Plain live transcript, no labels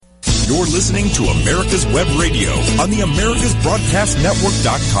You're listening to America's Web Radio on the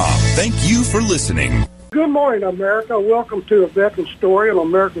AmericasBroadcastNetwork.com. Thank you for listening. Good morning, America. Welcome to A Veteran Story on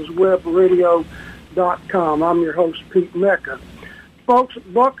AmericasWebRadio.com. I'm your host, Pete Mecca. Folks,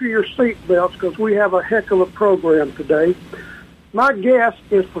 buckle your seatbelts because we have a heck of a program today. My guest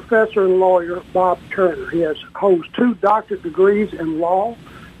is professor and lawyer Bob Turner. He holds 2 doctorate degrees in law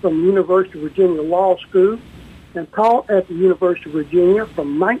from the University of Virginia Law School and taught at the University of Virginia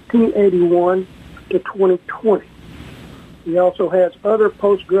from 1981 to 2020. He also has other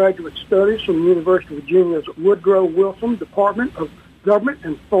postgraduate studies from the University of Virginia's Woodrow Wilson Department of Government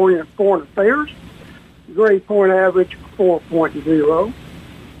and Foreign Affairs, grade point average 4.0.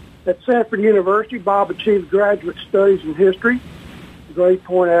 At Sanford University, Bob achieved graduate studies in history, grade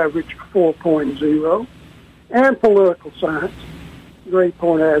point average 4.0, and political science, grade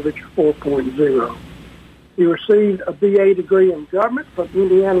point average 4.0. He received a BA degree in government from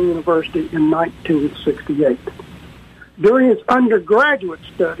Indiana University in 1968. During his undergraduate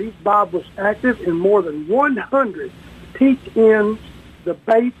studies, Bob was active in more than 100 teach-ins,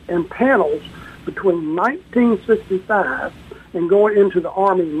 debates, and panels between 1965 and going into the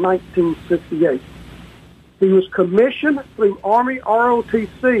Army in 1968. He was commissioned through Army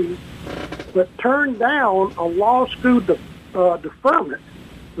ROTC, but turned down a law school deferment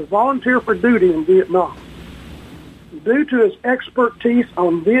to volunteer for duty in Vietnam. Due to his expertise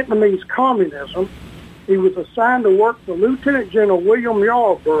on Vietnamese communism, he was assigned to work for Lieutenant General William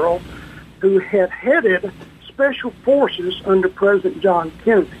Yarborough, who had headed Special Forces under President John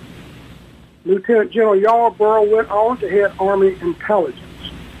Kennedy. Lieutenant General Yarborough went on to head Army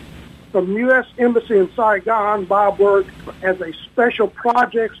Intelligence. From the U.S. Embassy in Saigon, Bob worked as a Special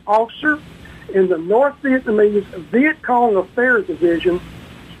Projects Officer in the North Vietnamese Viet Cong Affairs Division,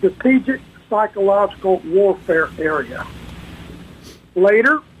 Strategic Psychological Warfare Area.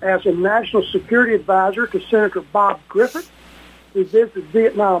 Later, as a National Security Advisor to Senator Bob Griffith, he visited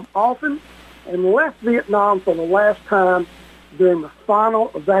Vietnam often and left Vietnam for the last time during the final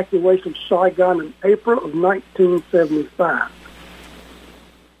evacuation of Saigon in April of 1975.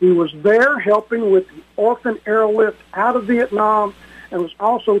 He was there helping with the orphan airlift out of Vietnam and was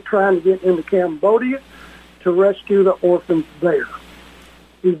also trying to get into Cambodia to rescue the orphans there.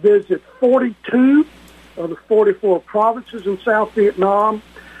 He visited 42 of the 44 provinces in South Vietnam,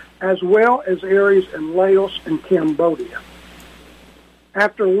 as well as areas in Laos and Cambodia.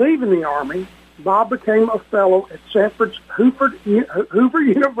 After leaving the Army, Bob became a fellow at Sanford's Hoover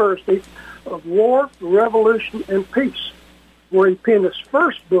University of War, Revolution, and Peace, where he penned his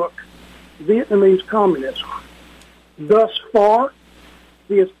first book, Vietnamese Communism. Thus far,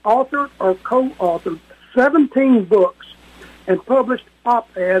 he has authored or co-authored 17 books and published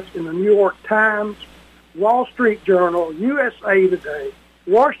op-eds in the New York Times, Wall Street Journal, USA Today,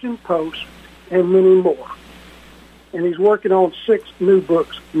 Washington Post, and many more. And he's working on 6 new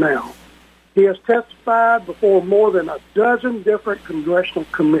books now. He has testified before more than a dozen different congressional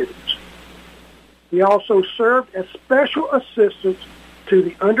committees. He also served as special assistant to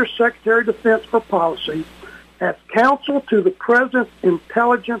the Undersecretary of Defense for Policy, as counsel to the President's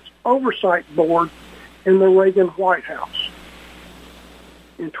Intelligence Oversight Board in the Reagan White House.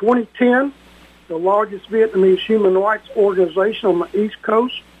 In 2010, the largest Vietnamese human rights organization on the East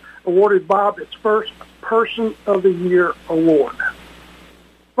Coast awarded Bob its first Person of the Year award.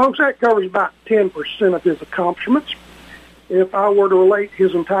 Folks, that covers about 10% of his accomplishments. If I were to relate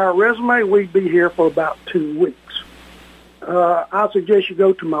his entire resume, we'd be here for about 2 weeks. I suggest you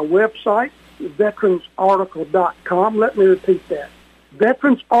go to my website, veteransarticle.com. Let me repeat that,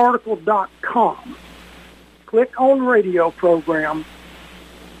 veteransarticle.com. Click on radio program,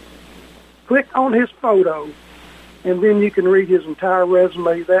 click on his photo, and then you can read his entire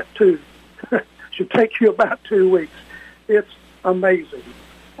resume. That, too, should take you about 2 weeks. It's amazing.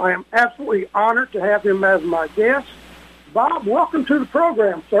 I am absolutely honored to have him as my guest. Bob, welcome to the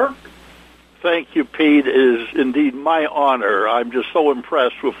program, sir. Thank you, Pete. It is indeed my honor. I'm just so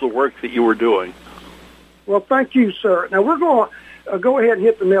impressed with the work that you were doing. Well, thank you, sir. Now, we're going to go ahead and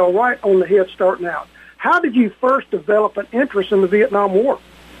hit the nail right on the head starting out. How did you first develop an interest in the Vietnam War?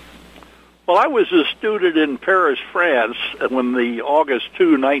 Well, I was a student in Paris, France, when the August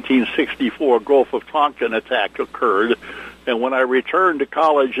 2, 1964 Gulf of Tonkin attack occurred. And when I returned to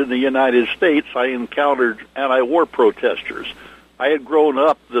college in the United States, I encountered anti-war protesters. I had grown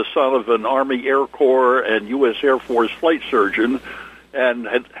up the son of an Army Air Corps and U.S. Air Force flight surgeon, and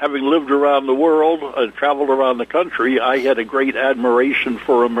having lived around the world and traveled around the country, I had a great admiration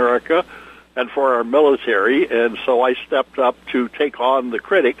for America and for our military, and so I stepped up to take on the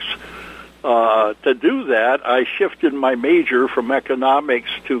critics To do that, I shifted my major from economics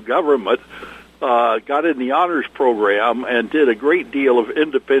to government, got in the honors program, and did a great deal of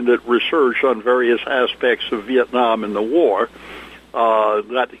independent research on various aspects of Vietnam and the war.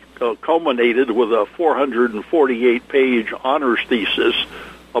 That culminated with a 448-page honors thesis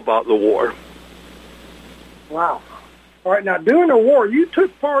about the war. Wow. All right, now during the war, you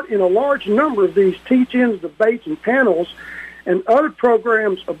took part in a large number of these teach-ins, debates, and panels, and other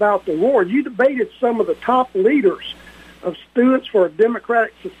programs about the war. You debated some of the top leaders of Students for a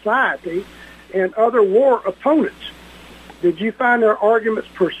Democratic Society and other war opponents. Did you find their arguments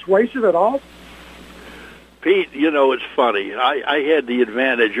persuasive at all? Pete, it's funny. I had the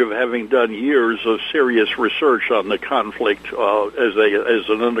advantage of having done years of serious research on the conflict as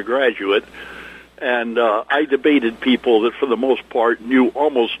an undergraduate, and I debated people that, for the most part, knew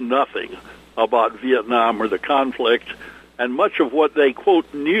almost nothing about Vietnam or the conflict, and much of what they,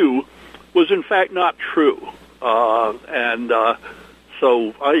 quote, knew was, in fact, not true. So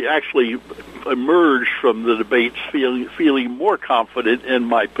I actually emerged from the debates feeling more confident in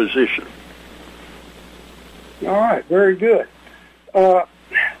my position. All right, very good.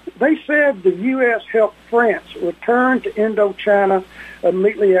 They said the U.S. helped France return to Indochina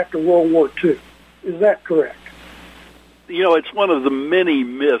immediately after World War II. Is that correct? It's one of the many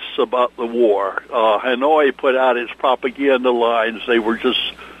myths about the war. Hanoi put out its propaganda lines. They were just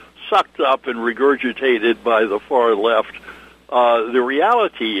sucked up and regurgitated by the far left. The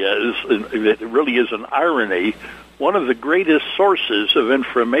reality is, and it really is an irony, one of the greatest sources of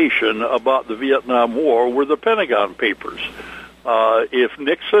information about the Vietnam War were the Pentagon Papers. If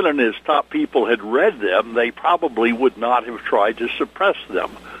Nixon and his top people had read them, they probably would not have tried to suppress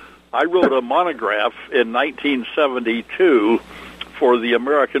them. I wrote a monograph in 1972 for the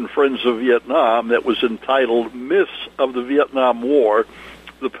American Friends of Vietnam that was entitled Myths of the Vietnam War,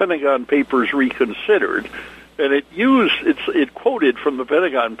 the Pentagon Papers Reconsidered. And it quoted from the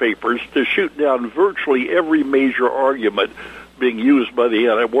Pentagon Papers to shoot down virtually every major argument being used by the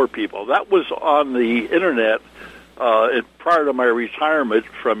anti-war people. That was on the Internet prior to my retirement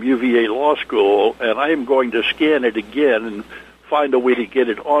from UVA Law School, and I am going to scan it again and find a way to get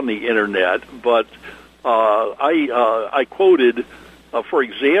it on the Internet. But I quoted, for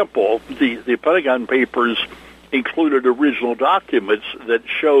example, the Pentagon Papers included original documents that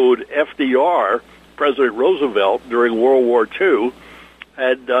showed FDR, President Roosevelt, during World War II,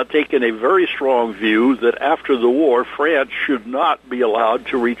 had taken a very strong view that after the war, France should not be allowed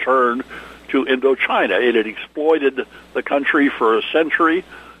to return to Indochina. It had exploited the country for a century,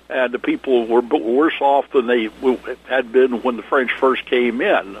 and the people were worse off than they had been when the French first came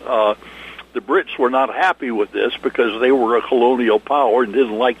in. The Brits were not happy with this because they were a colonial power and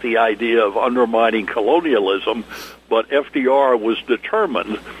didn't like the idea of undermining colonialism, but FDR was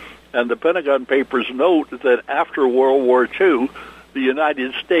determined. And the Pentagon Papers note that after World War II, the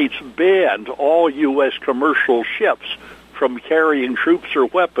United States banned all U.S. commercial ships from carrying troops or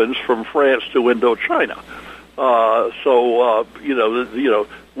weapons from France to Indochina.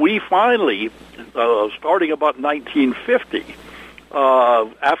 We finally, starting about 1950,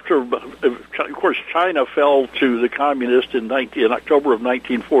 after, of course, China fell to the communists in October of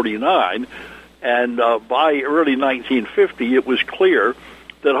 1949, and by early 1950, it was clear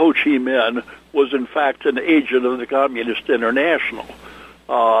that Ho Chi Minh was in fact an agent of the Communist International.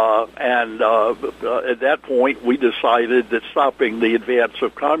 At that point, we decided that stopping the advance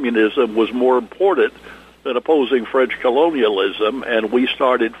of communism was more important than opposing French colonialism, and we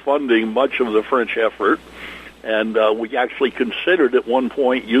started funding much of the French effort. And we actually considered at one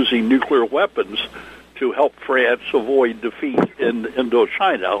point using nuclear weapons to help France avoid defeat in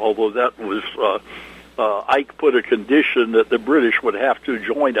Indochina, although that was... Ike put a condition that the British would have to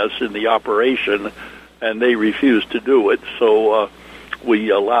join us in the operation, and they refused to do it, so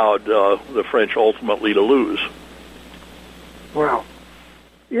we allowed the French ultimately to lose. Wow.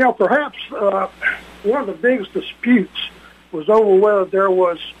 Perhaps one of the biggest disputes was over whether there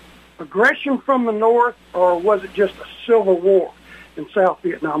was aggression from the North or was it just a civil war in South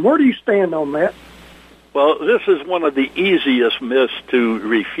Vietnam. Where do you stand on that? Well, this is one of the easiest myths to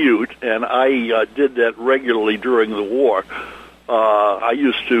refute, and I did that regularly during the war. I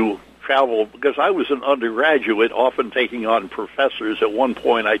used to travel, because I was an undergraduate, often taking on professors. At one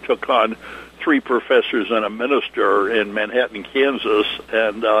point, I took on 3 professors and a minister in Manhattan, Kansas,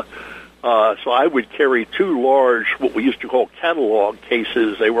 and so I would carry 2 large, what we used to call catalog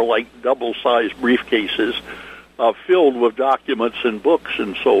cases. They were like double-sized briefcases filled with documents and books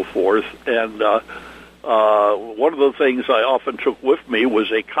and so forth, and one of the things I often took with me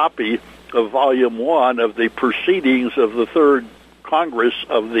was a copy of Volume 1 of the Proceedings of the Third Congress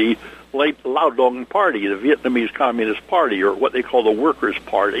of the late Lao Dong Party, the Vietnamese Communist Party, or what they call the Workers'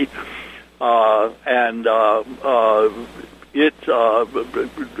 Party. It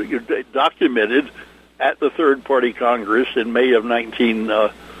documented at the Third Party Congress in May of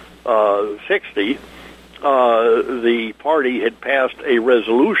 1960, the party had passed a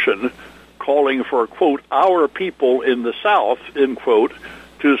resolution calling for, quote, our people in the South, end quote,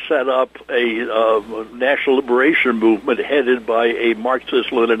 to set up a national liberation movement headed by a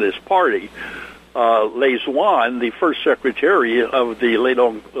Marxist-Leninist party. Lê Duan, the first secretary of the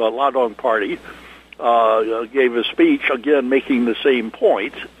Lao Dong Party, gave a speech, again making the same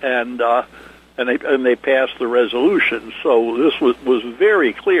point, and they passed the resolution. So this was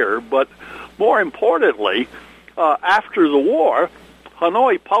very clear. But more importantly, after the war,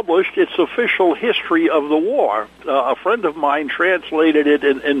 Hanoi published its official history of the war. A friend of mine translated it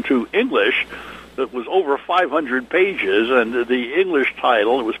into English. It was over 500 pages, and the English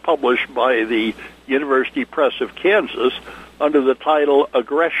title, it was published by the University Press of Kansas under the title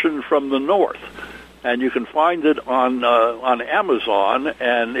Aggression from the North. And you can find it on Amazon,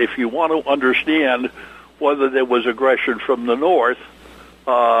 and if you want to understand whether there was aggression from the North,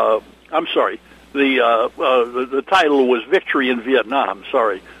 the title was Victory in Vietnam,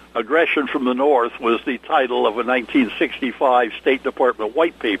 Aggression from the North was the title of a 1965 State Department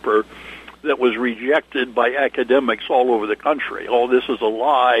white paper that was rejected by academics all over the country. Oh, this is a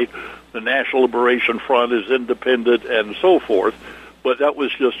lie. The National Liberation Front is independent and so forth. But that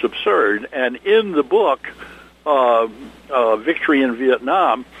was just absurd. And in the book, Victory in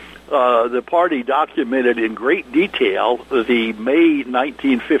Vietnam, the party documented in great detail the May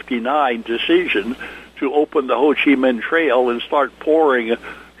 1959 decision to open the Ho Chi Minh Trail and start pouring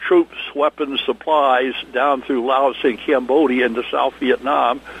troops, weapons, supplies down through Laos and Cambodia into South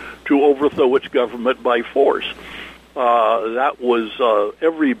Vietnam to overthrow its government by force. That was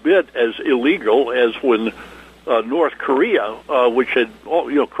every bit as illegal as when North Korea,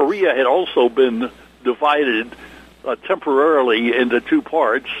 Korea had also been divided temporarily into two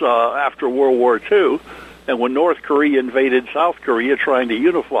parts after World War II. And when North Korea invaded South Korea trying to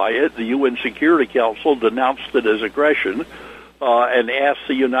unify it, the UN Security Council denounced it as aggression and asked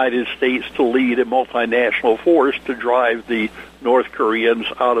the United States to lead a multinational force to drive the North Koreans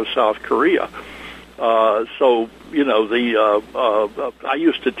out of South Korea. I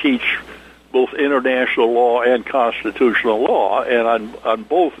used to teach both international law and constitutional law, and on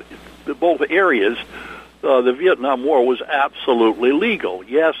both areas, the Vietnam War was absolutely legal.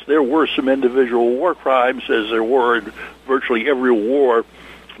 Yes, there were some individual war crimes, as there were in virtually every war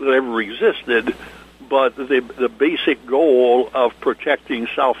that ever existed, but the basic goal of protecting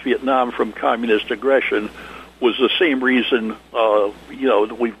South Vietnam from communist aggression was the same reason,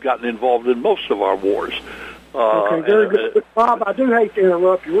 that we've gotten involved in most of our wars. Okay, very good. Bob, I do hate to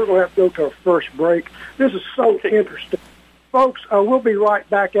interrupt you. We're going to have to go to our first break. This is so interesting. Folks, we'll be right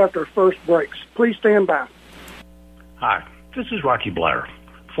back after our first breaks. Please stand by. Hi, this is Rocky Blair,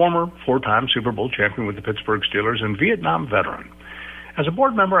 former four-time Super Bowl champion with the Pittsburgh Steelers and Vietnam veteran. As a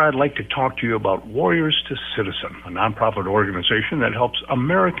board member, I'd like to talk to you about Warriors to Citizen, a nonprofit organization that helps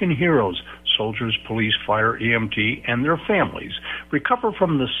American heroes, soldiers, police, fire, EMT, and their families recover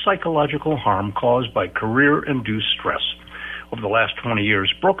from the psychological harm caused by career-induced stress. Over the last 20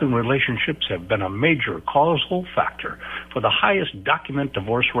 years, broken relationships have been a major causal factor for the highest documented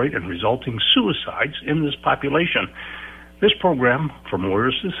divorce rate and resulting suicides in this population. This program, From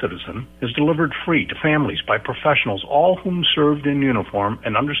Warriors to Citizen, is delivered free to families by professionals, all whom served in uniform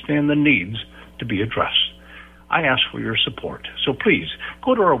and understand the needs to be addressed. I ask for your support, so please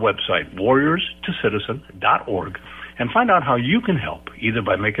go to our website, warriorstocitizen.org, and find out how you can help, either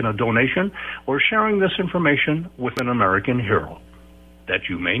by making a donation or sharing this information with an American hero that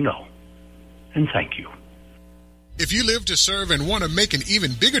you may know. And thank you. If you live to serve and want to make an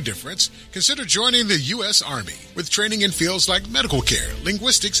even bigger difference, consider joining the U.S. Army. With training in fields like medical care,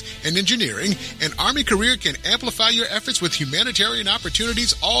 linguistics, and engineering, an Army career can amplify your efforts with humanitarian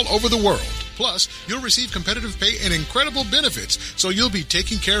opportunities all over the world. Plus, you'll receive competitive pay and incredible benefits, so you'll be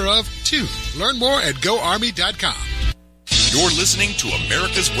taken care of, too. Learn more at GoArmy.com. You're listening to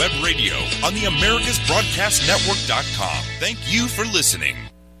America's Web Radio on the AmericasBroadcastNetwork.com. Thank you for listening.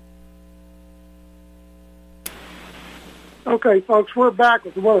 Okay, folks, we're back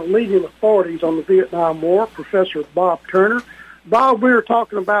with one of the leading authorities on the Vietnam War, Professor Bob Turner. Bob, we were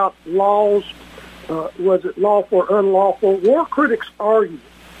talking about laws. Was it lawful or unlawful? War critics argue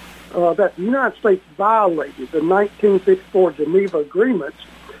that the United States violated the 1954 Geneva Agreements,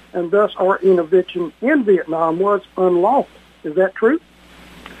 and thus our intervention in Vietnam was unlawful. Is that true?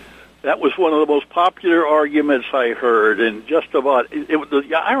 That was one of the most popular arguments I heard, and just about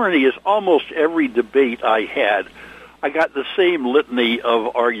the irony is almost every debate I had, I got the same litany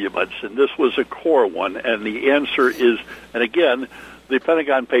of arguments, and this was a core one. And the answer is, and again, the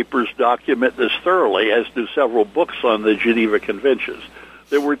Pentagon Papers document this thoroughly, as do several books on the Geneva Conventions.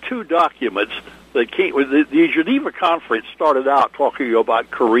 There were two documents that came. The Geneva Conference started out talking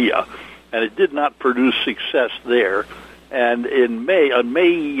about Korea, and it did not produce success there. And on May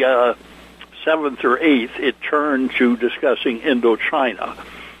 7th or 8th, it turned to discussing Indochina.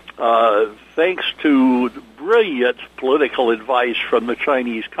 Thanks to brilliant political advice from the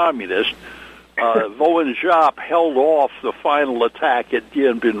Chinese communists, Wen Giap held off the final attack at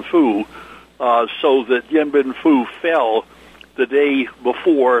Dien Bien Phu so that Dien Bien Phu fell the day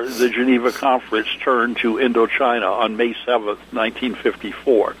before the Geneva Conference turned to Indochina on May 7th,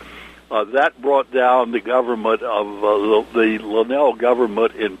 1954. That brought down the government of the Linnell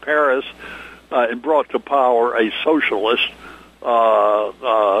government in Paris and brought to power a socialist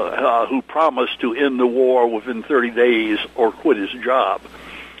who promised to end the war within 30 days or quit his job.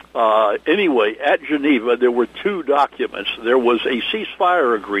 Anyway, at Geneva, there were two documents. There was a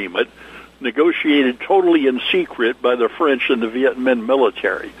ceasefire agreement negotiated totally in secret by the French and the Viet Minh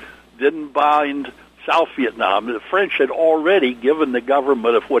military. Didn't bind South Vietnam. The French had already given the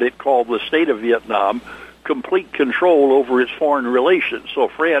government of what it called the State of Vietnam complete control over its foreign relations, so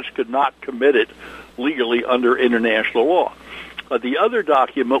France could not commit it legally under international law. The other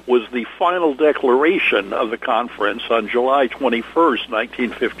document was the final declaration of the conference on July 21st,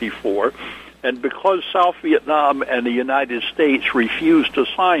 1954, and because South Vietnam and the United States refused to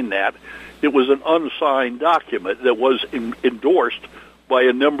sign that, it was an unsigned document that was endorsed by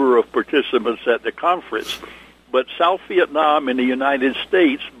a number of participants at the conference. But South Vietnam and the United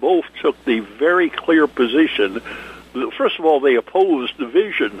States both took the very clear position. First of all, they opposed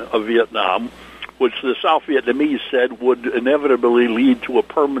division of Vietnam, which the South Vietnamese said would inevitably lead to a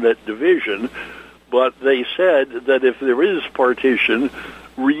permanent division. But they said that if there is partition,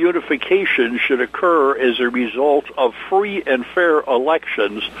 reunification should occur as a result of free and fair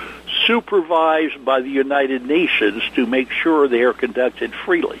elections supervised by the United Nations to make sure they are conducted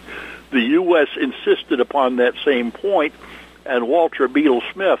freely. The U.S. insisted upon that same point, and Walter Beadle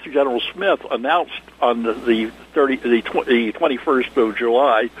Smith, General Smith, announced on the 21st of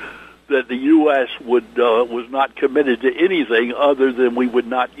July that the U.S. was not committed to anything other than we would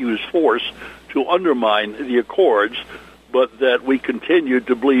not use force to undermine the accords, but that we continued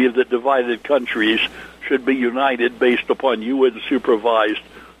to believe that divided countries should be united based upon UN-supervised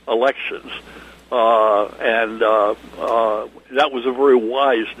elections. That was a very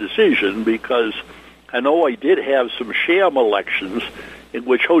wise decision because Hanoi did have some sham elections in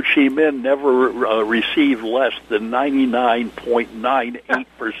which Ho Chi Minh never received less than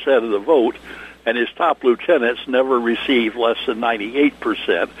 99.98% of the vote, and his top lieutenants never received less than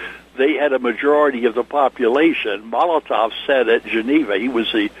 98%. They had a majority of the population. Molotov said at Geneva, he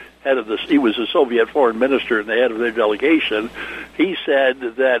was the Soviet foreign minister and the head of their delegation. He said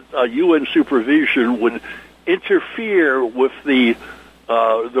that UN supervision would interfere with the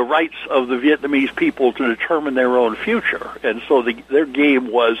rights of the Vietnamese people to determine their own future. And so their game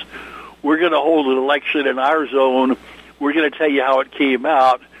was, we're going to hold an election in our zone, we're going to tell you how it came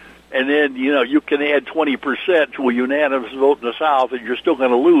out, and then, you can add 20% to a unanimous vote in the South, and you're still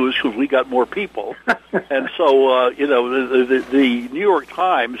going to lose because we got more people. And so, the New York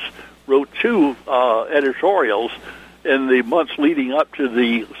Times wrote two editorials in the months leading up to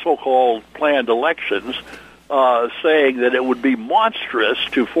the so-called planned elections, saying that it would be monstrous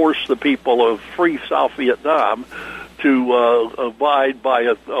to force the people of free South Vietnam to abide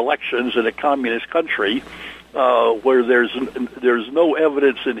by elections in a communist country where there's no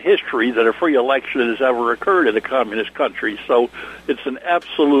evidence in history that a free election has ever occurred in a communist country. So it's an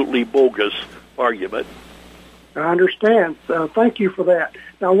absolutely bogus argument. I understand. Thank you for that.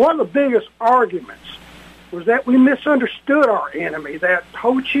 Now, one of the biggest arguments was that we misunderstood our enemy, that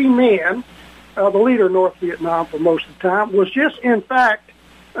Ho Chi Minh, the leader of North Vietnam for most of the time, was just, in fact,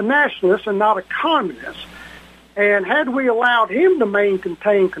 a nationalist and not a communist. And had we allowed him to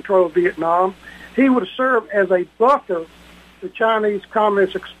maintain control of Vietnam, he would have served as a buffer to Chinese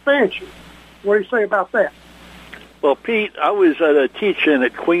communist expansion. What do you say about that? Well, Pete, I was teaching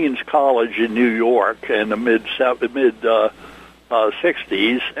at Queens College in New York in the mid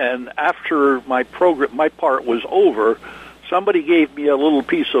 60s, and after my part was over, somebody gave me a little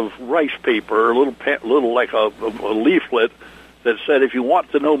piece of rice paper, a little like a leaflet that said, if you want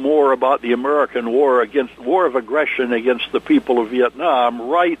to know more about the American war of aggression against the people of Vietnam,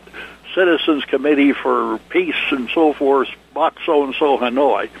 write Citizens Committee for Peace and so forth, box so-and-so,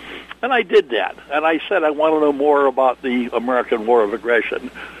 Hanoi. And I did that. And I said, I want to know more about the American War of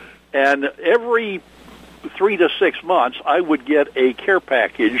Aggression. And every 3 to 6 months, I would get a care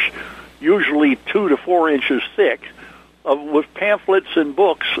package, usually 2 to 4 inches thick, with pamphlets and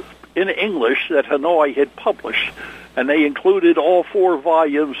books in English that Hanoi had published. And they included all 4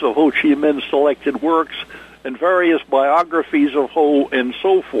 volumes of Ho Chi Minh's selected works and various biographies of Ho and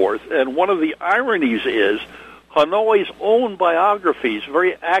so forth. And one of the ironies is Hanoi's own biographies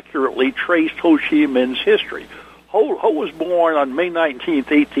very accurately traced Ho Chi Minh's history. Ho was born on May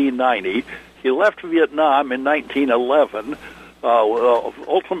 19th, 1890. He left Vietnam in 1911,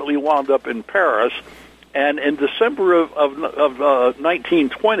 ultimately wound up in Paris, and in December of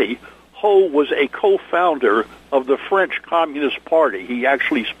 1920, Ho was a co-founder of the French Communist Party. He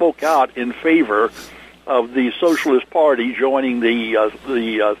actually spoke out in favor of the Socialist Party joining the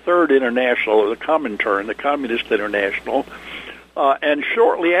Third International, or the Comintern, the Communist International, and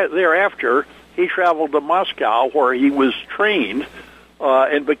shortly thereafter, he traveled to Moscow, where he was trained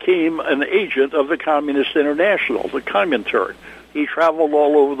and became an agent of the Communist International, the Comintern. He traveled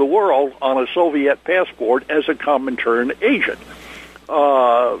all over the world on a Soviet passport as a Comintern agent.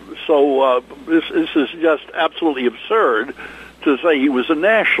 This is just absolutely absurd to say he was a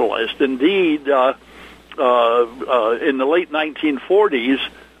nationalist. Indeed, in the late 1940s,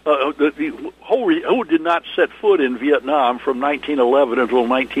 Ho did not set foot in Vietnam from 1911 until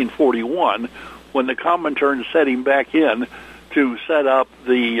 1941, when the Comintern set him back in to set up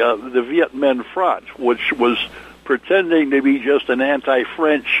the Viet Minh Front, which was pretending to be just an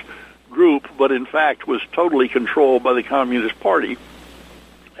anti-French group, but in fact was totally controlled by the Communist Party.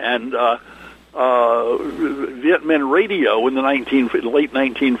 And Viet Minh Radio in the late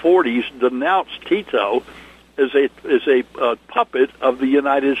 1940s denounced Tito as a puppet of the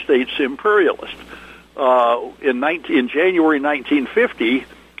United States imperialist. In January 1950,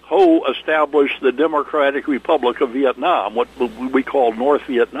 Ho established the Democratic Republic of Vietnam, what we call North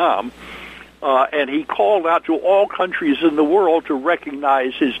Vietnam, and he called out to all countries in the world to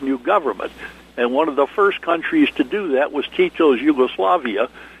recognize his new government. And one of the first countries to do that was Tito's Yugoslavia,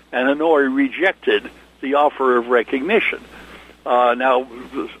 and Hanoi rejected the offer of recognition. Now,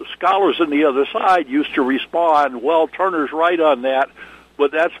 scholars on the other side used to respond, well, Turner's right on that,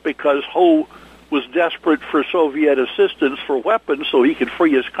 but that's because Ho was desperate for Soviet assistance for weapons so he could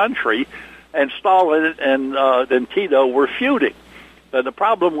free his country, and Stalin and Tito were feuding. The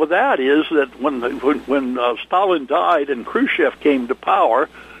problem with that is that when Stalin died and Khrushchev came to power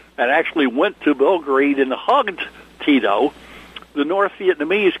and actually went to Belgrade and hugged Tito, the North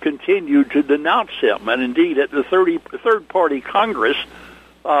Vietnamese continued to denounce him. And indeed, at the Third Party Congress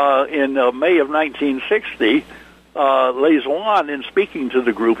in May of 1960, Le Duan, in speaking to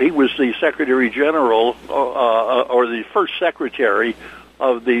the group, he was the Secretary General or the first secretary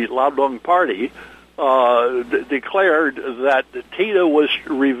of the Lao Dong Party, declared that Tito's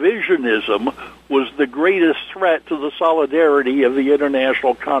revisionism was the greatest threat to the solidarity of the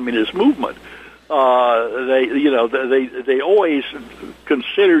international communist movement. They always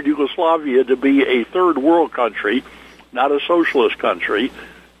considered Yugoslavia to be a third world country, not a socialist country,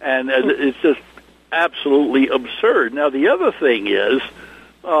 and it's just absolutely absurd. Now, the other thing is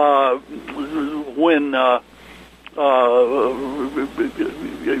when the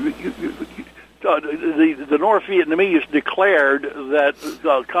North Vietnamese declared that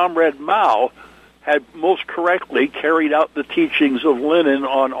Comrade Mao had most correctly carried out the teachings of Lenin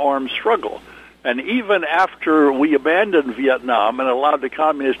on armed struggle. And even after we abandoned Vietnam and allowed the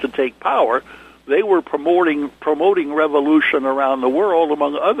communists to take power, they were promoting revolution around the world,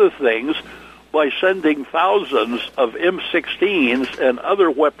 among other things, by sending thousands of M16s and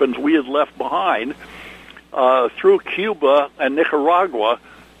other weapons we had left behind through Cuba and Nicaragua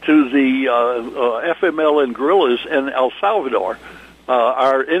to the FML and guerrillas in El Salvador.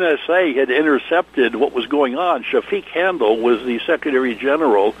 Our NSA had intercepted what was going on. Shafiq Handel was the Secretary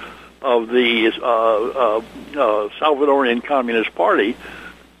General of the Salvadorian Communist Party,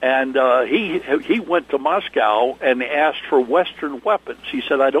 and he went to Moscow and asked for Western weapons. He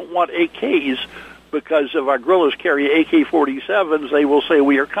said, I don't want AKs, because if our guerrillas carry AK-47s, they will say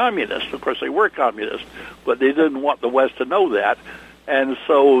we are communists. Of course, they were communists, but they didn't want the West to know that. And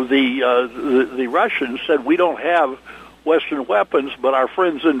so the Russians said, we don't have Western weapons, but our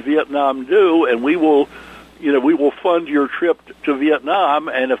friends in Vietnam do, and we will fund your trip to Vietnam,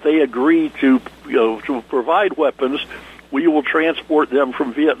 and if they agree to provide weapons, we will transport them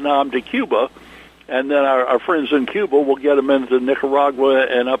from Vietnam to Cuba, and then our friends in Cuba will get them into Nicaragua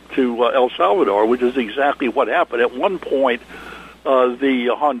and up to El Salvador, which is exactly what happened. At one point,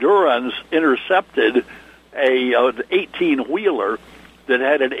 the Hondurans intercepted a 18-wheeler that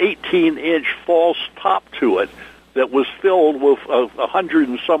had an 18-inch false top to it that was filled with 100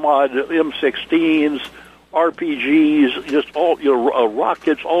 and some odd M16s, RPGs, just all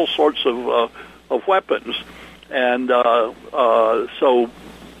rockets, all sorts of weapons, and so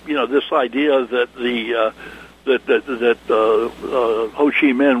this idea that Ho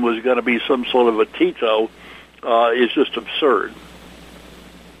Chi Minh was going to be some sort of a Tito is just absurd.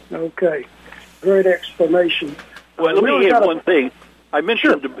 Okay, great explanation. Well, let me add one thing. I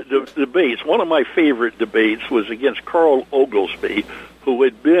mentioned debates. One of my favorite debates was against Carl Oglesby, who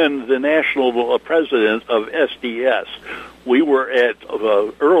had been the national president of SDS. We were at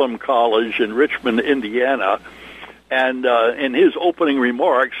Earlham College in Richmond, Indiana, and in his opening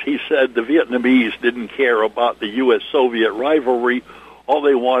remarks, he said the Vietnamese didn't care about the U.S.-Soviet rivalry. All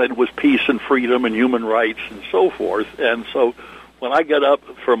they wanted was peace and freedom and human rights and so forth. And so when I got up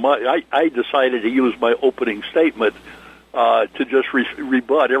for I decided to use my opening statement to just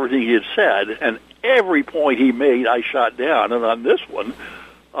rebut everything he had said, and every point he made I shot down. And on this one,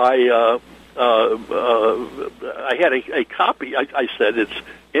 I had a copy. I said, it's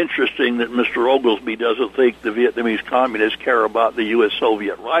interesting that Mr. Oglesby doesn't think the Vietnamese communists care about the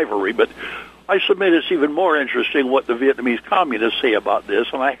U.S.-Soviet rivalry, but I submit it's even more interesting what the Vietnamese communists say about this,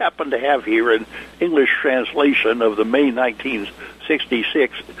 and I happen to have here an English translation of the May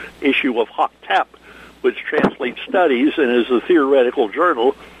 1966 issue of Hoc Tap, which translates studies and is a theoretical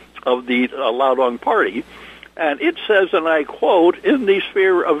journal of the Lao Dong Party. And it says, and I quote, "In the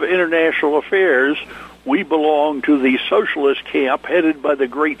sphere of international affairs, we belong to the socialist camp headed by the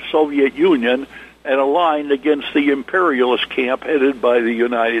great Soviet Union and aligned against the imperialist camp headed by the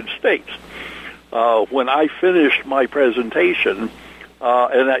United States." When I finished my presentation,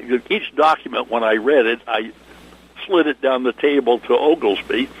 each document, when I read it, I slid it down the table to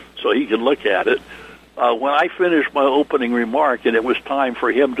Oglesby so he could look at it. When I finished my opening remark and it was time for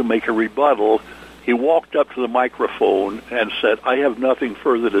him to make a rebuttal, he walked up to the microphone and said, "I have nothing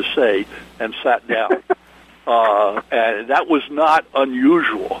further to say," and sat down. And that was not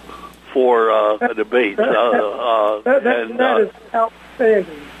unusual for a debate. That is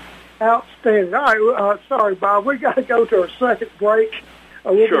outstanding. Outstanding. All right, sorry, Bob. We got to go to our second break.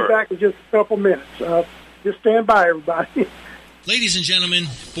 We'll be back in just a couple minutes. Just stand by, everybody. Ladies and gentlemen,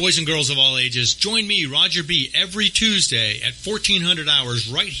 boys and girls of all ages, join me, Roger B., every Tuesday at 1400 hours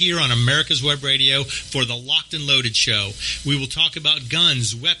right here on America's Web Radio for the Locked and Loaded Show. We will talk about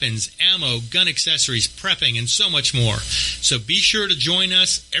guns, weapons, ammo, gun accessories, prepping, and so much more. So be sure to join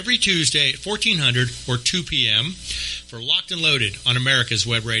us every Tuesday at 1400 or 2 p.m. for Locked and Loaded on America's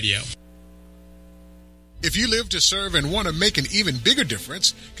Web Radio. If you live to serve and want to make an even bigger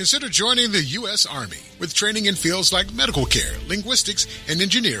difference, consider joining the U.S. Army. With training in fields like medical care, linguistics, and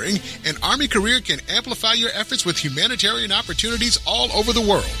engineering, an Army career can amplify your efforts with humanitarian opportunities all over the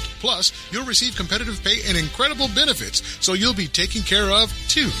world. Plus, you'll receive competitive pay and incredible benefits, so you'll be taken care of,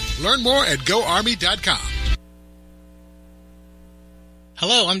 too. Learn more at GoArmy.com.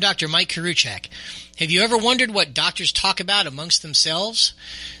 Hello, I'm Dr. Mike Karuchak. Have you ever wondered what doctors talk about amongst themselves?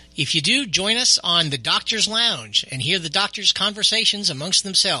 If you do, join us on the Doctor's Lounge and hear the doctors' conversations amongst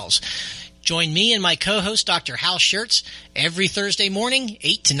themselves. Join me and my co-host, Dr. Hal Schertz, every Thursday morning,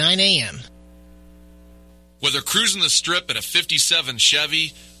 8 to 9 a.m. Whether cruising the strip in a 57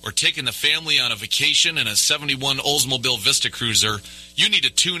 Chevy or taking the family on a vacation in a 71 Oldsmobile Vista Cruiser, you need to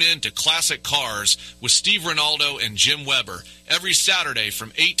tune in to Classic Cars with Steve Ronaldo and Jim Weber every Saturday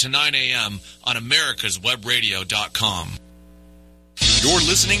from 8 to 9 a.m. on americaswebradio.com. You're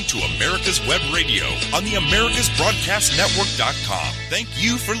listening to America's Web Radio on the AmericasBroadcastNetwork.com. Thank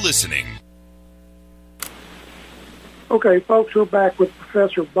you for listening. Okay, folks, we're back with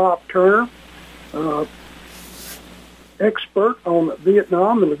Professor Bob Turner, expert on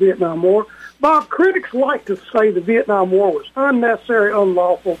Vietnam and the Vietnam War. Bob, critics like to say the Vietnam War was unnecessary,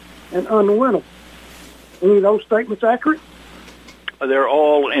 unlawful, and unwinnable. Any of those statements accurate? They're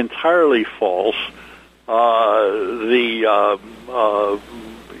all entirely false.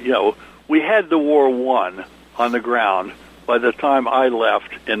 We had the war won on the ground by the time I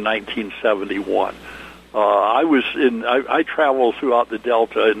left in 1971. I traveled throughout the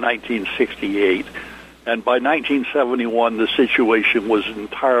Delta in 1968, and by 1971 the situation was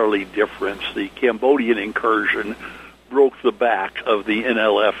entirely different. The Cambodian incursion broke the back of the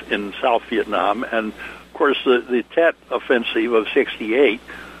NLF in South Vietnam, and of course the Tet offensive of 68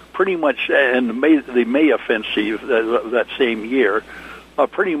 pretty much, and the May offensive that same year,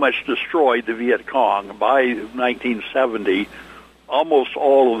 pretty much destroyed the Viet Cong. By 1970, almost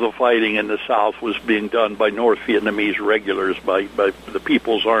all of the fighting in the South was being done by North Vietnamese regulars, by the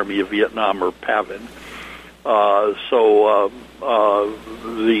People's Army of Vietnam, or PAVN. As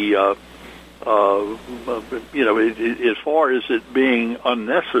far as it being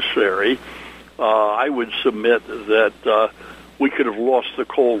unnecessary, I would submit that we could have lost the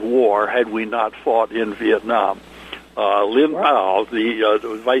Cold War had we not fought in Vietnam. Lin Pao,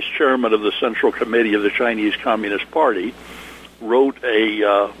 the vice chairman of the Central Committee of the Chinese Communist Party,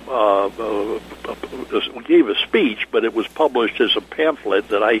 gave a speech, but it was published as a pamphlet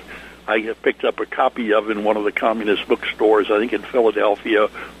that I picked up a copy of in one of the communist bookstores, I think in Philadelphia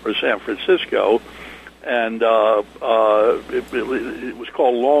or San Francisco, and it was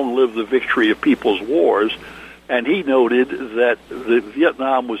called "Long Live the Victory of People's Wars." And he noted that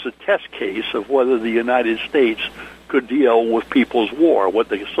Vietnam was a test case of whether the United States could deal with People's War, what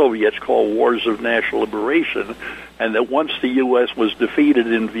the Soviets call wars of national liberation, and that once the U.S. was defeated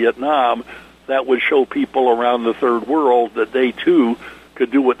in Vietnam, that would show people around the third world that they, too,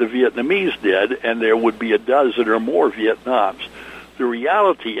 could do what the Vietnamese did, and there would be a dozen or more Vietnams. The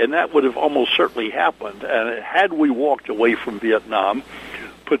reality, and that would have almost certainly happened, and had we walked away from Vietnam,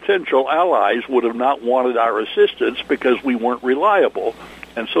 potential allies would have not wanted our assistance because we weren't reliable.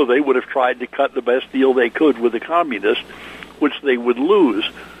 And so they would have tried to cut the best deal they could with the communists, which they would lose.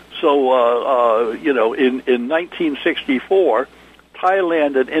 So, in 1964,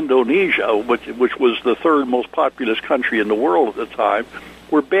 Thailand and Indonesia, which was the third most populous country in the world at the time,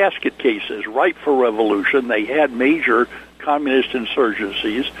 were basket cases, ripe for revolution. They had major communist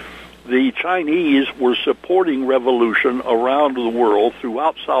insurgencies. The Chinese were supporting revolution around the world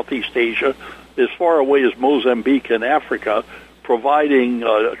throughout Southeast Asia, as far away as Mozambique and Africa, providing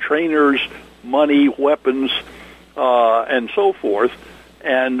trainers, money, weapons, and so forth,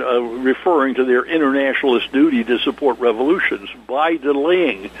 and referring to their internationalist duty to support revolutions. By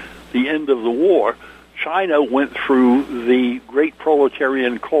delaying the end of the war, China went through the great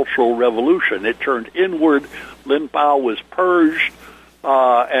proletarian cultural revolution. It turned inward. Lin Pao was purged.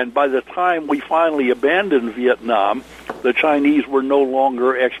 And by the time we finally abandoned Vietnam, the Chinese were no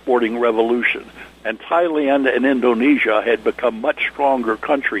longer exporting revolution. And Thailand and Indonesia had become much stronger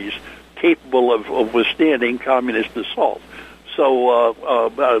countries capable of withstanding communist assault. So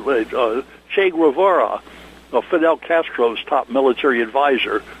Che Guevara, Fidel Castro's top military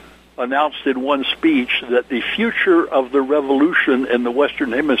advisor, announced in one speech that the future of the revolution in the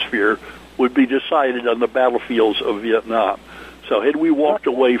Western Hemisphere would be decided on the battlefields of Vietnam. So had we walked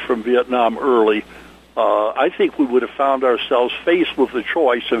away from Vietnam early, I think we would have found ourselves faced with the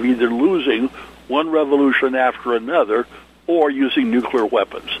choice of either losing one revolution after another or using nuclear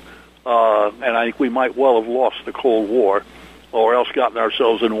weapons. And I think we might well have lost the Cold War or else gotten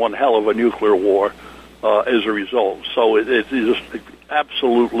ourselves in one hell of a nuclear war as a result. So it is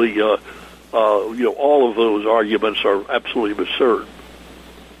absolutely, all of those arguments are absolutely absurd.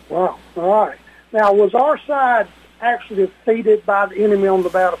 Wow. All right. Now, was our side actually defeated by the enemy on the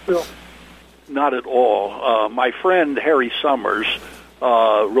battlefield? Not at all. My friend Harry Summers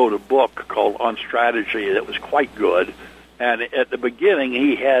wrote a book called On Strategy that was quite good. And at the beginning,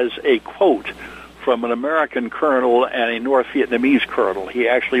 he has a quote from an American colonel and a North Vietnamese colonel. He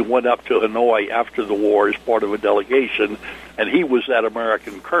actually went up to Hanoi after the war as part of a delegation, and he was that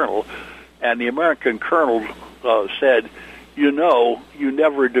American colonel. And the American colonel said, "You know, you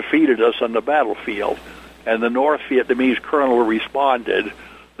never defeated us on the battlefield." And the North Vietnamese colonel responded,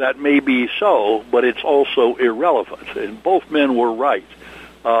 "That may be so, but it's also irrelevant." And both men were right.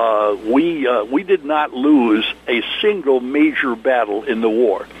 We did not lose a single major battle in the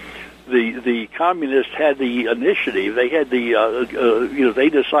war. The communists had the initiative. They had they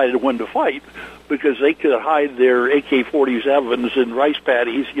decided when to fight because they could hide their AK-47s in rice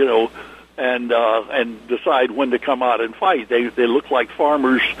paddies, and decide when to come out and fight. They looked like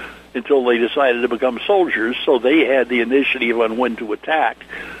farmers until they decided to become soldiers, so they had the initiative on when to attack.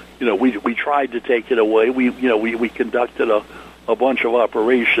 We tried to take it away. We conducted a bunch of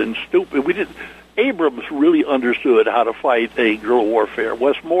operations. Abrams really understood how to fight a guerrilla warfare.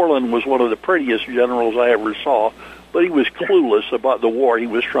 Westmoreland was one of the prettiest generals I ever saw, but he was clueless about the war he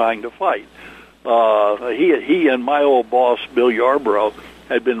was trying to fight. He and my old boss, Bill Yarborough,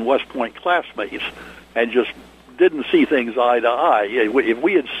 had been West Point classmates and just didn't see things eye to eye. If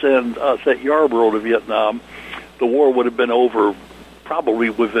we had sent Yarborough to Vietnam, the war would have been over probably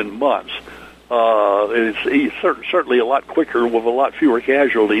within months. It's certainly a lot quicker with a lot fewer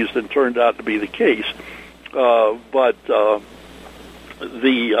casualties than turned out to be the case.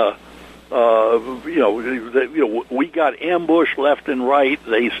 We got ambushed left and right.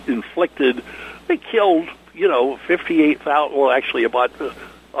 They killed 58,000. Well, actually about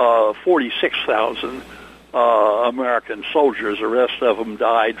 46,000 American soldiers. The rest of them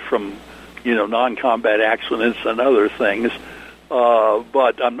died from non-combat accidents and other things.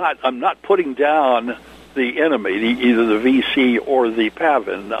 But I'm not putting down the enemy, either the VC or the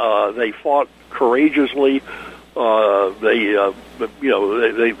PAVN. They fought courageously. They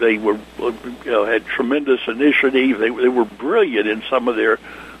were had tremendous initiative. They were brilliant in some of their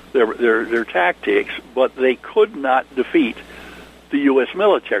tactics, but they could not defeat the U.S.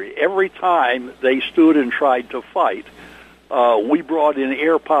 military. Every time they stood and tried to fight, we brought in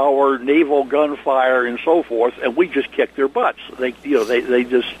air power, naval gunfire, and so forth, and we just kicked their butts. They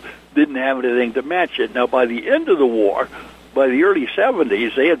just didn't have anything to match it. Now, by the end of the war, by the early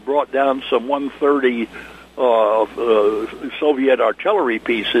 70s, they had brought down some 130 Soviet artillery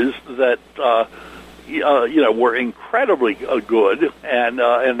pieces that were incredibly good,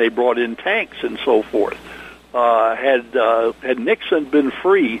 and they brought in tanks and so forth. Had Nixon been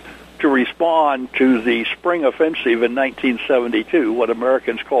free to respond to the spring offensive in 1972, what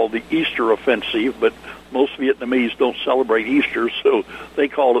Americans call the Easter offensive, but most Vietnamese don't celebrate Easter, so they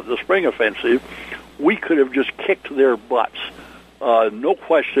called it the spring offensive, we could have just kicked their butts. No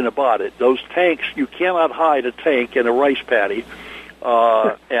question about it. Those tanks, you cannot hide a tank in a rice paddy,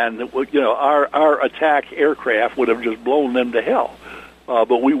 and our attack aircraft would have just blown them to hell.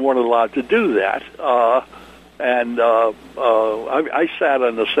 But we weren't allowed to do that. I sat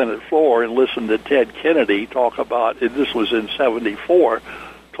on the Senate floor and listened to Ted Kennedy talk about, this was in 74,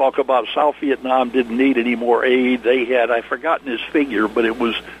 talk about South Vietnam didn't need any more aid. They had, I've forgotten his figure, but it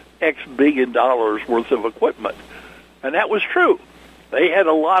was X billion dollars worth of equipment. And that was true. They had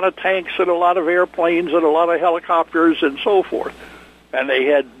a lot of tanks and a lot of airplanes and a lot of helicopters and so forth. And they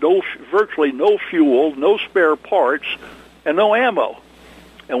had virtually no fuel, no spare parts, and no ammo.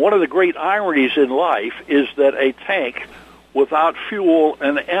 And one of the great ironies in life is that a tank without fuel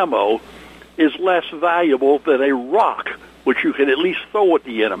and ammo is less valuable than a rock, which you can at least throw at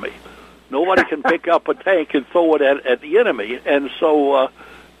the enemy. Nobody can pick up a tank and throw it at the enemy. And so,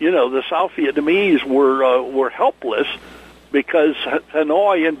 the South Vietnamese were helpless because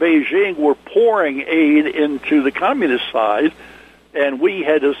Hanoi and Beijing were pouring aid into the communist side, and we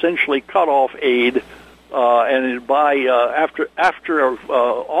had essentially cut off aid. And by after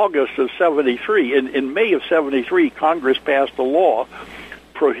August of 73, in May of 73, Congress passed a law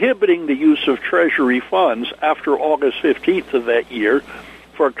prohibiting the use of Treasury funds after August 15th of that year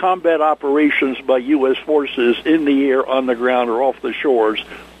for combat operations by U.S. forces in the air, on the ground, or off the shores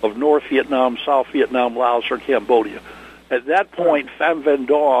of North Vietnam, South Vietnam, Laos, or Cambodia. At that point, Pham Van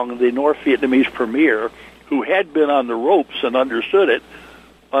Dong, the North Vietnamese premier, who had been on the ropes and understood it,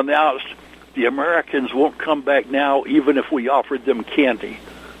 announced, the Americans won't come back now even if we offered them candy.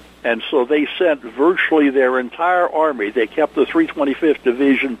 And so they sent virtually their entire army. They kept the 325th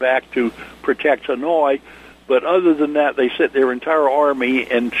Division back to protect Hanoi, but other than that, they sent their entire army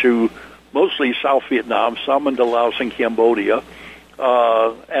into mostly South Vietnam, some into Laos and Cambodia,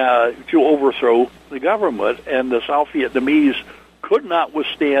 to overthrow the government. And the South Vietnamese could not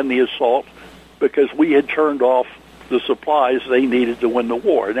withstand the assault because we had turned off the supplies they needed to win the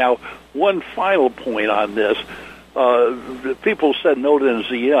war. Now, one final point on this. People said Ngo Dinh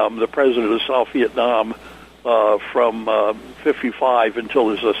Diem, the president of South Vietnam, from 55 until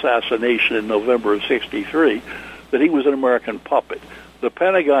his assassination in November of 63, that he was an American puppet. The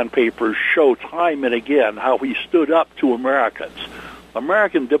Pentagon Papers show time and again how he stood up to Americans.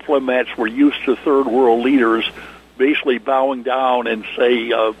 American diplomats were used to third world leaders basically bowing down and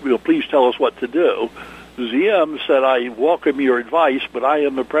say, please tell us what to do. Diem said, I welcome your advice, but I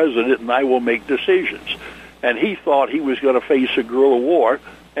am the president and I will make decisions. And he thought he was going to face a guerrilla war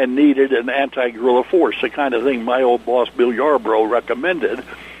and needed an anti-guerrilla force, the kind of thing my old boss Bill Yarbrough recommended.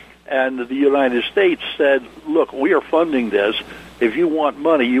 And the United States said, look, we are funding this. If you want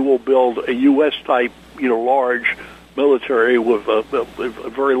money, you will build a U.S.-type, large military with a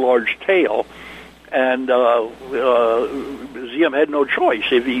very large tail. And Diem had no choice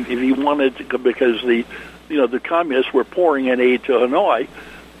if he wanted to, because the communists were pouring in aid to Hanoi,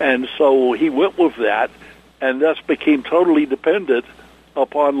 and so he went with that, and thus became totally dependent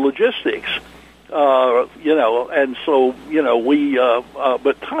upon logistics. And so we.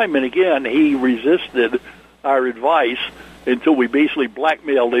 But time and again, he resisted our advice until we basically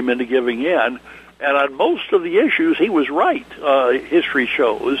blackmailed him into giving in. And on most of the issues, he was right. History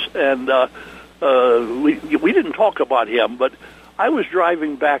shows, and. We didn't talk about him, but I was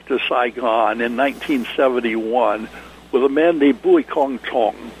driving back to Saigon in 1971 with a man named Bui Cong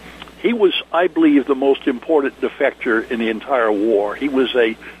Tong. He was, I believe, the most important defector in the entire war. He was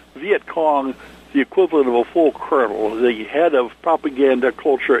a Viet Cong, the equivalent of a full colonel, the head of propaganda,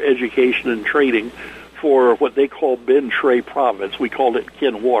 culture, education, and training for what they call Ben Tre province. We called it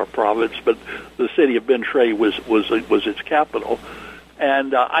Kinwar province, but the city of Ben Tre was its capital.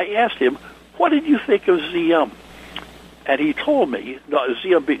 And I asked him, what did you think of Ziem? And he told me,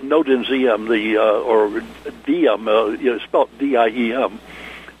 Ziem, Nodin Ziem, or Diem, spelled D-I-E-M.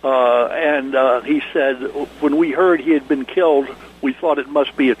 And he said, when we heard he had been killed, we thought it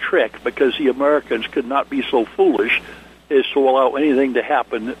must be a trick because the Americans could not be so foolish as to allow anything to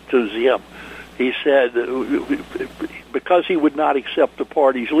happen to Ziem. He said, because he would not accept the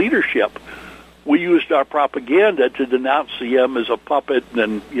party's leadership, we used our propaganda to denounce Ziem as a puppet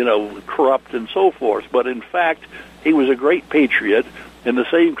and, corrupt and so forth. But in fact, he was a great patriot in the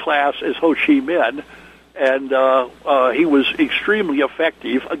same class as Ho Chi Minh, and he was extremely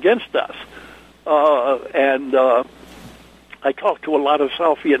effective against us. I talked to a lot of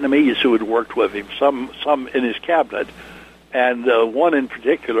South Vietnamese who had worked with him, some in his cabinet, and one in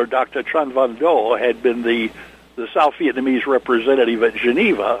particular, Dr. Tran Van Do, had been the South Vietnamese representative at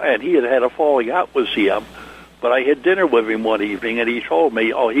Geneva, and he had a falling out with Ziem. But I had dinner with him one evening, and he told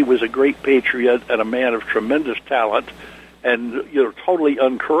me, he was a great patriot and a man of tremendous talent, and totally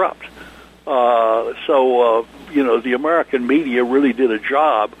uncorrupt. So the American media really did a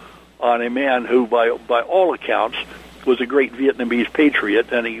job on a man who, by all accounts, was a great Vietnamese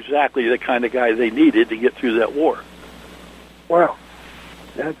patriot and exactly the kind of guy they needed to get through that war. Wow,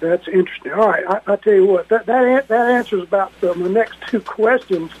 that's interesting. All right, I tell you what, that answers about my next two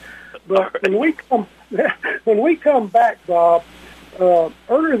questions. But right. when we come back, Bob,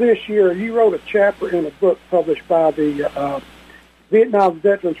 earlier this year you wrote a chapter in a book published by the Vietnam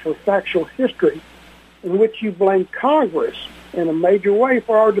Veterans for Factual History, in which you blame Congress in a major way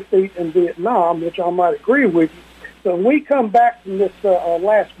for our defeat in Vietnam, which I might agree with you. So when we come back from this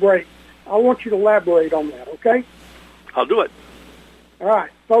last break, I want you to elaborate on that, okay? I'll do it. All right.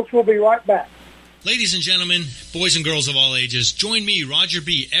 Folks, we'll be right back. Ladies and gentlemen, boys and girls of all ages, join me, Roger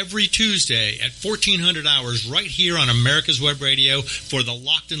B., every Tuesday at 1400 hours right here on America's Web Radio for the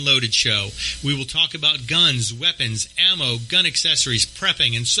Locked and Loaded Show. We will talk about guns, weapons, ammo, gun accessories,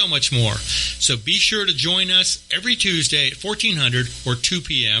 prepping, and so much more. So be sure to join us every Tuesday at 1400 or 2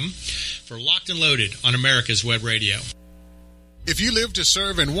 p.m. for Locked and Loaded on America's Web Radio. If you live to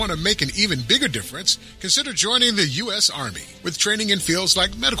serve and want to make an even bigger difference, consider joining the U.S. Army. With training in fields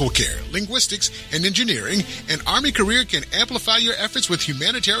like medical care, linguistics, and engineering, an Army career can amplify your efforts with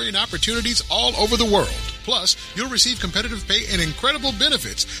humanitarian opportunities all over the world. Plus, you'll receive competitive pay and incredible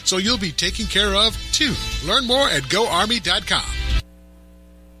benefits, so you'll be taken care of, too. Learn more at GoArmy.com.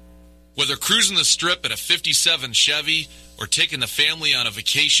 Whether cruising the Strip in a 57 Chevy or taking the family on a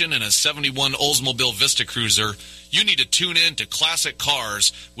vacation in a 71 Oldsmobile Vista Cruiser, you need to tune in to Classic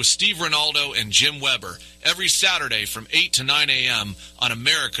Cars with Steve Ronaldo and Jim Weber every Saturday from 8 to 9 a.m. on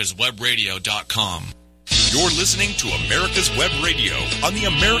americaswebradio.com. You're listening to America's Web Radio on the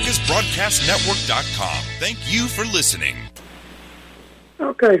americasbroadcastnetwork.com. Thank you for listening.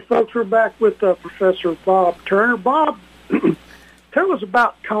 Okay, folks, we're back with Professor Bob Turner. Bob, tell us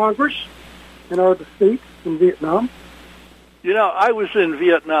about Congress and our defeat in Vietnam. I was in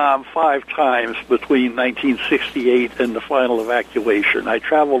Vietnam 5 times between 1968 and the final evacuation. I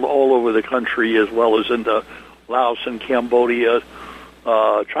traveled all over the country as well as into Laos and Cambodia.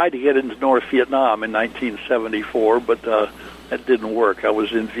 Tried to get into North Vietnam in 1974, but that didn't work. I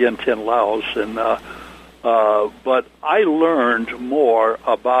was in Vien Tin, Laos, but I learned more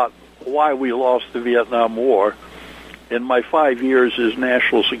about why we lost the Vietnam War in my 5 years as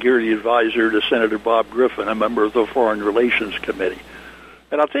National Security Advisor to Senator Bob Griffin, a member of the Foreign Relations Committee.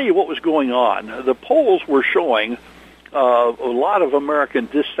 And I'll tell you what was going on. The polls were showing a lot of American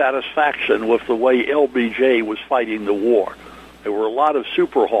dissatisfaction with the way LBJ was fighting the war. There were a lot of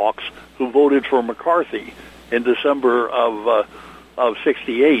super hawks who voted for McCarthy in December of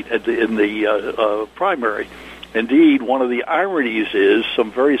 '68 in the primary. Indeed, one of the ironies is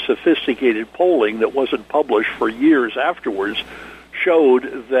some very sophisticated polling that wasn't published for years afterwards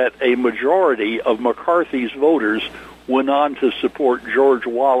showed that a majority of McCarthy's voters went on to support George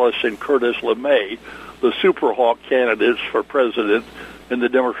Wallace and Curtis LeMay, the Super Hawk candidates for president in the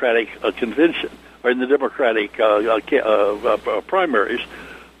Democratic convention, or in the Democratic primaries.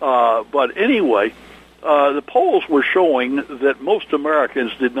 But anyway, the polls were showing that most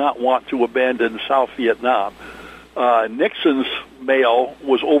Americans did not want to abandon South Vietnam. Nixon's mail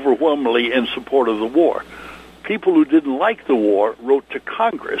was overwhelmingly in support of the war. People who didn't like the war wrote to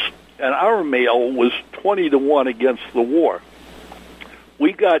Congress, and our mail was 20-1 against the war.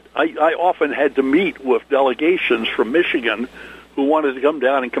 I often had to meet with delegations from Michigan who wanted to come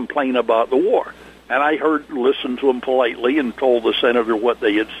down and complain about the war. And I listened to them politely and told the senator what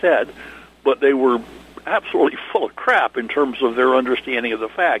they had said, but they were absolutely full of crap in terms of their understanding of the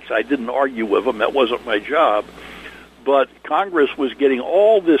facts. I didn't argue with them. That wasn't my job. But Congress was getting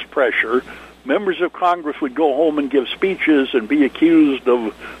all this pressure. Members of Congress would go home and give speeches and be accused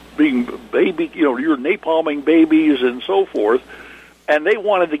of being you're napalming babies and so forth. And they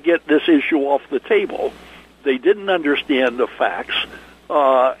wanted to get this issue off the table. They didn't understand the facts.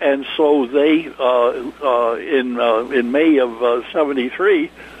 And so they, in May of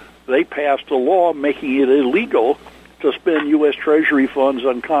 73, they passed a law making it illegal to spend U.S. Treasury funds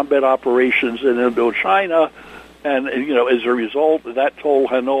on combat operations in Indochina. And, as a result, that told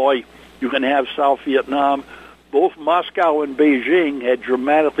Hanoi, you can have South Vietnam. Both Moscow and Beijing had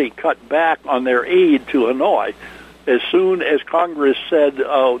dramatically cut back on their aid to Hanoi. As soon as Congress said,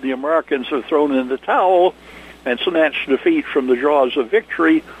 the Americans have thrown in the towel and snatched defeat from the jaws of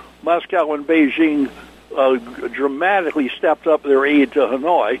victory, Moscow and Beijing dramatically stepped up their aid to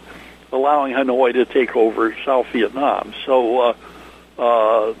Hanoi, allowing Hanoi to take over South Vietnam. So,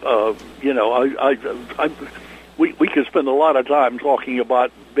 we could spend a lot of time talking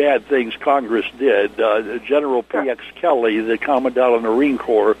about bad things Congress did. General P.X. Kelly, the Commandant of the Marine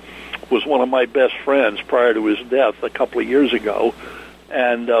Corps, was one of my best friends prior to his death a couple of years ago,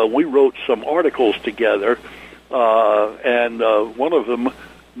 and we wrote some articles together, and one of them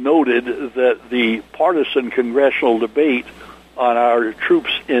noted that the partisan congressional debate on our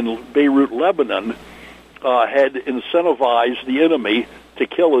troops in Beirut, Lebanon, had incentivized the enemy to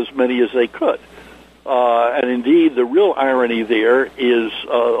kill as many as they could. And indeed, the real irony there is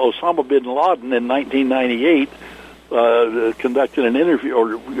Osama bin Laden in 1998 conducted an interview,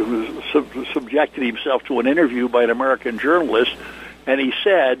 or subjected himself to an interview by an American journalist, and he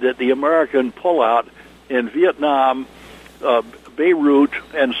said that the American pullout in Vietnam, Beirut,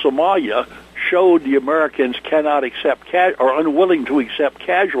 and Somalia showed the Americans cannot accept or unwilling to accept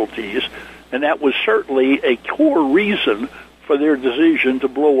casualties, and that was certainly a core reason for their decision to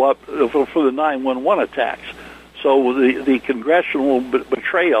blow up for the 9/11 attacks. So the congressional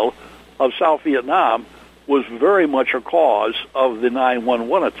betrayal of South Vietnam was very much a cause of the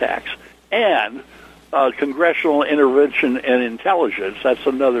 9/11 attacks. And congressional intervention and intelligence, that's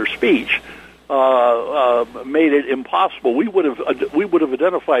another speech, made it impossible. We would have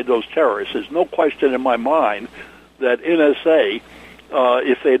identified those terrorists. There's no question in my mind that NSA,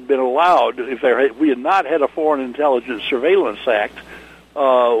 if they had been allowed, we had not had a Foreign Intelligence Surveillance Act,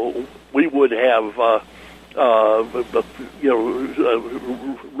 we would have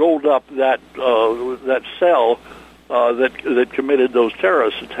rolled up that cell that committed those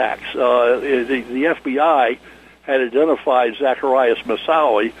terrorist attacks. The FBI had identified Zacharias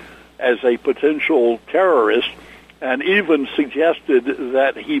Moussaoui as a potential terrorist, and even suggested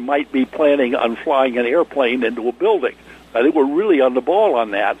that he might be planning on flying an airplane into a building. They were really on the ball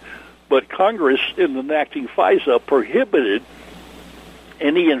on that, but Congress, in enacting FISA, prohibited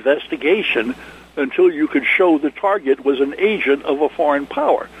any investigation until you could show the target was an agent of a foreign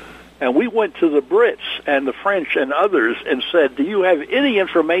power. And we went to the Brits and the French and others and said, do you have any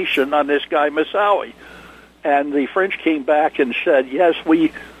information on this guy Moussaoui? And the French came back and said, yes,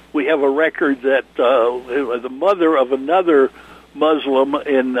 we have a record that the mother of another Muslim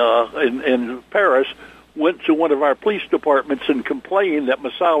in Paris went to one of our police departments and complained that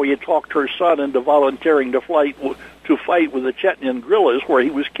Moussaoui had talked her son into volunteering to fight with the Chechen guerrillas, where he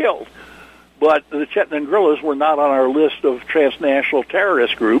was killed. But the Chechen guerrillas were not on our list of transnational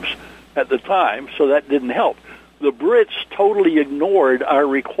terrorist groups at the time, so that didn't help. The Brits totally ignored our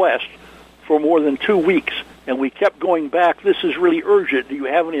request for more than 2 weeks, and we kept going back. This is really urgent. Do you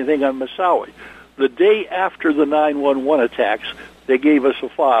have anything on Moussaoui? The day after the 9/11 attacks, they gave us a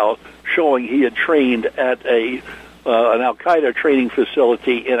file showing he had trained at an Al-Qaeda training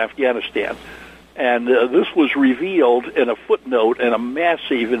facility in Afghanistan. And this was revealed in a footnote in a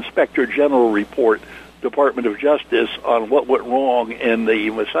massive Inspector General report, Department of Justice, on what went wrong in the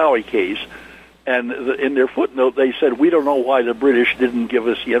Moussaoui case. And in their footnote, they said, we don't know why the British didn't give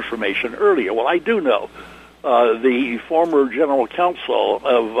us the information earlier. Well, I do know. The former general counsel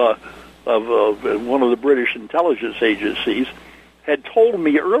of one of the British intelligence agencies had told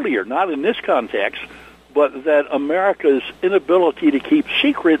me earlier, not in this context, but that America's inability to keep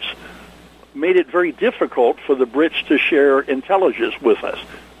secrets made it very difficult for the Brits to share intelligence with us.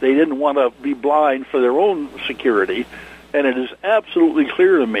 They didn't want to be blind for their own security, and it is absolutely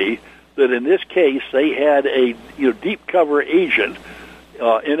clear to me that in this case they had a deep cover agent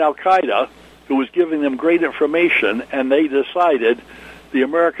in Al-Qaeda who was giving them great information, and they decided the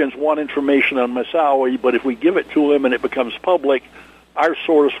Americans want information on Moussaoui, but if we give it to him and it becomes public, our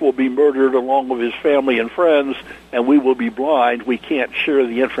source will be murdered along with his family and friends, and we will be blind. We can't share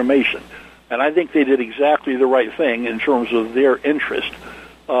the information. And I think they did exactly the right thing in terms of their interest.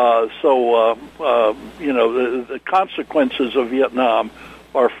 The consequences of Vietnam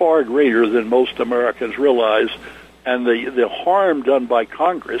are far greater than most Americans realize, and the harm done by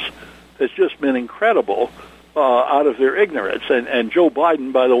Congress has just been incredible out of their ignorance. And Joe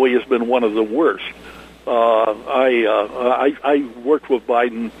Biden, by the way, has been one of the worst. I worked with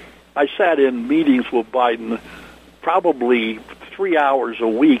Biden. I sat in meetings with Biden probably 3 hours a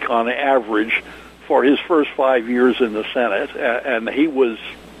week on average for his first 5 years in the Senate, and he was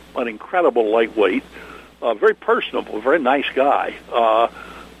an incredible lightweight, very personable, very nice guy.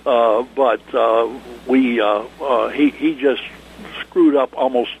 But he just screwed up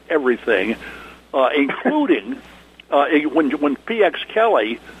almost everything, including when P.X.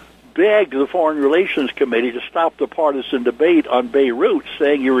 Kelly begged the Foreign Relations Committee to stop the partisan debate on Beirut,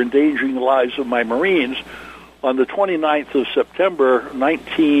 saying you're endangering the lives of my Marines. On the 29th of September,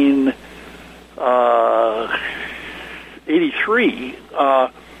 1983,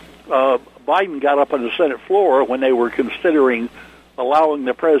 Biden got up on the Senate floor when they were considering allowing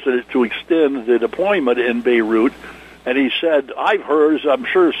the president to extend the deployment in Beirut, and he said, I've heard, as I'm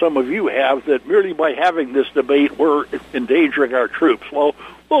sure some of you have, that merely by having this debate, we're endangering our troops. Well,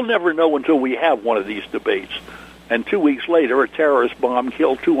 we'll never know until we have one of these debates. And 2 weeks later, a terrorist bomb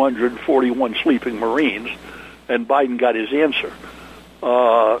killed 241 sleeping Marines, and Biden got his answer.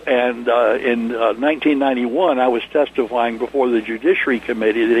 In 1991, I was testifying before the Judiciary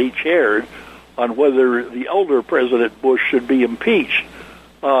Committee that he chaired on whether the elder President Bush should be impeached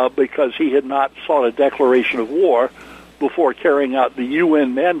because he had not sought a declaration of war before carrying out the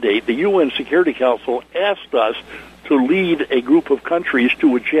UN mandate. The UN Security Council asked us to lead a group of countries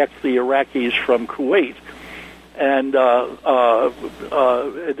to eject the Iraqis from Kuwait. And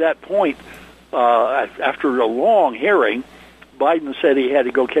at that point, after a long hearing, Biden said he had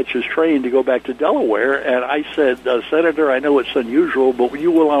to go catch his train to go back to Delaware, and I said, Senator, I know it's unusual, but will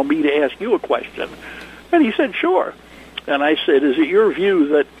you allow me to ask you a question? And he said, sure. And I said, is it your view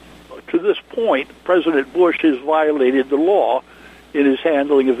that to this point, President Bush has violated the law in his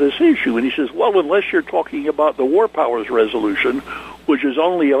handling of this issue? And he says, well, unless you're talking about the War Powers Resolution, which is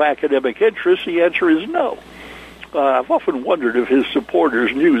only of academic interest, the answer is no. I've often wondered if his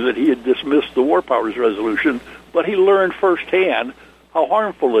supporters knew that he had dismissed the War Powers Resolution, but he learned firsthand how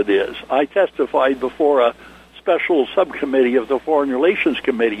harmful it is. I testified before a special subcommittee of the Foreign Relations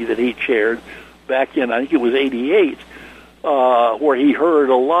Committee that he chaired back in, I think it was 88, where he heard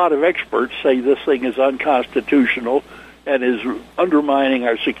a lot of experts say this thing is unconstitutional and is undermining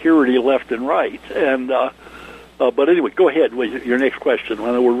our security left and right. And but anyway, go ahead with your next question.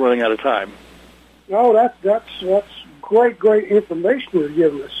 I know we're running out of time. No, that's great information you're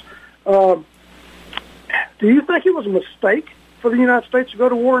giving us. Do you think it was a mistake for the United States to go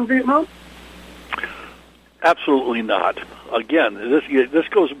to war in Vietnam? Absolutely not. Again, this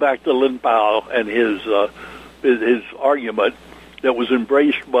goes back to Lin Pao and his argument that was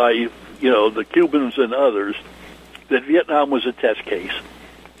embraced by the Cubans and others that Vietnam was a test case,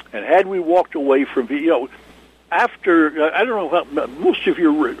 and had we walked away from after I don't know, most of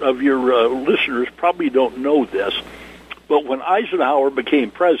your listeners probably don't know this, but when Eisenhower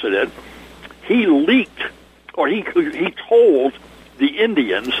became president, he leaked, or he told the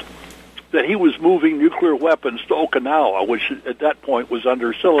Indians that he was moving nuclear weapons to Okinawa, which at that point was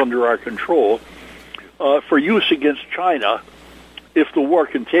still under our control, for use against China if the war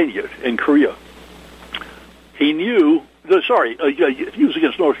continued in Korea. He knew, use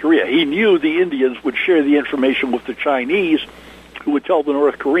against North Korea. He knew the Indians would share the information with the Chinese, who would tell the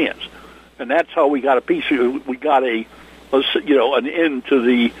North Koreans, and that's how we got a peace. We got an end to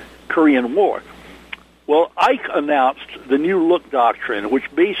the Korean War. Well, Ike announced the New Look Doctrine, which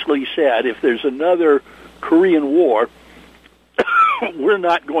basically said if there's another Korean War, we're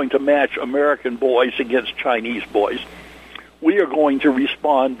not going to match American boys against Chinese boys. We are going to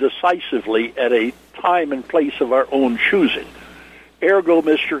respond decisively at a time and place of our own choosing. Ergo,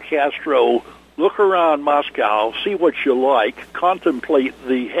 Mr. Castro, look around Moscow, see what you like, contemplate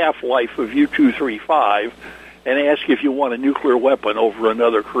the half-life of U-235, and ask if you want a nuclear weapon over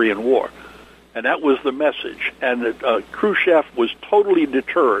another Korean War. And that was the message. And Khrushchev was totally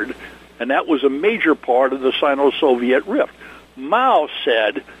deterred, and that was a major part of the Sino-Soviet rift. Mao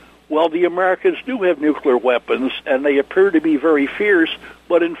said, well, the Americans do have nuclear weapons, and they appear to be very fierce,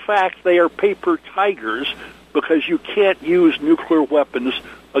 but in fact they are paper tigers because you can't use nuclear weapons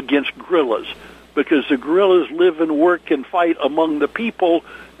against guerrillas, because the guerrillas live and work and fight among the people,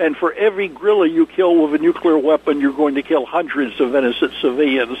 and for every guerrilla you kill with a nuclear weapon, you're going to kill hundreds of innocent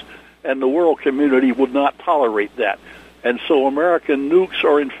civilians, and the world community would not tolerate that. And so American nukes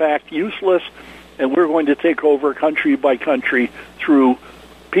are in fact useless, and we're going to take over country by country through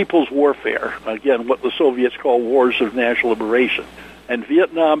people's warfare. Again, what the Soviets call wars of national liberation. And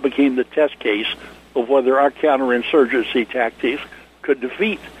Vietnam became the test case of whether our counterinsurgency tactics could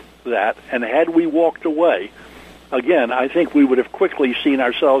defeat that. And had we walked away, again, I think we would have quickly seen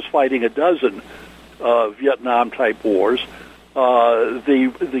ourselves fighting a dozen Vietnam-type wars.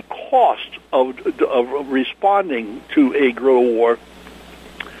 The cost of responding to a guerrilla war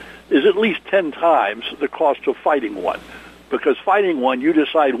is at least 10 times the cost of fighting one. Because fighting one, you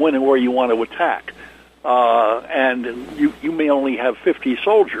decide when and where you want to attack. And you may only have 50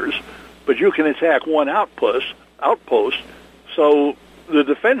 soldiers, but you can attack one outpost. So the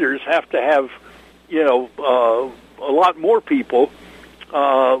defenders have to have, a lot more people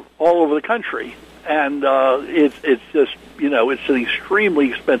all over the country. And it's just, it's an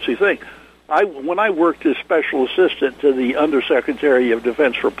extremely expensive thing. When I worked as special assistant to the Undersecretary of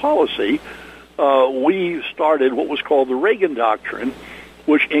Defense for Policy, we started what was called the Reagan Doctrine,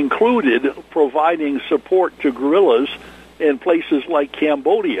 which included providing support to guerrillas in places like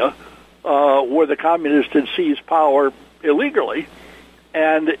Cambodia, where the communists had seized power illegally,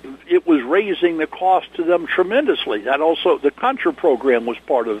 and it was raising the cost to them tremendously. That also, the Contra program was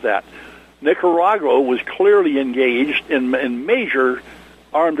part of that. Nicaragua was clearly engaged in major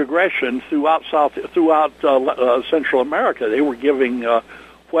armed aggression throughout Central America. They were giving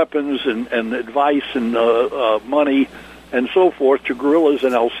weapons and advice and money and so forth to guerrillas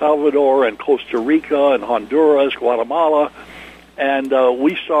in El Salvador and Costa Rica and Honduras, Guatemala, and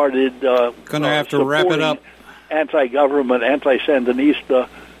we started going to have to wrap it up. Anti-government, anti-Sandinista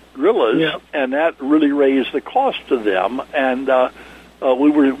guerrillas, and that really raised the cost to them. And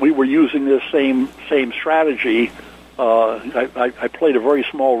we were using this same strategy. I played a very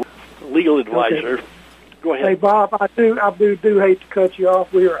small legal advisor. Okay. Go ahead. Hey, Bob, I do hate to cut you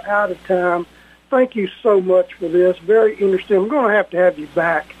off. We are out of time. Thank you so much for this. Very interesting. I'm going to have you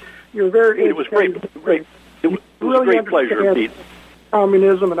back. You're very. It was great. It was really a great pleasure, Pete.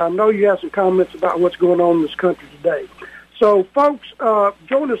 Communism, and I know you have some comments about what's going on in this country today. So, folks,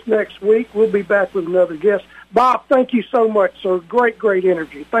 join us next week. We'll be back with another guest. Bob, thank you so much, sir. Great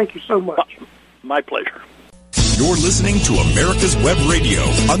interview. Thank you so much. My pleasure. You're listening to America's Web Radio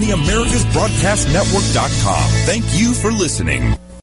on the AmericasBroadcastNetwork.com. Thank you for listening.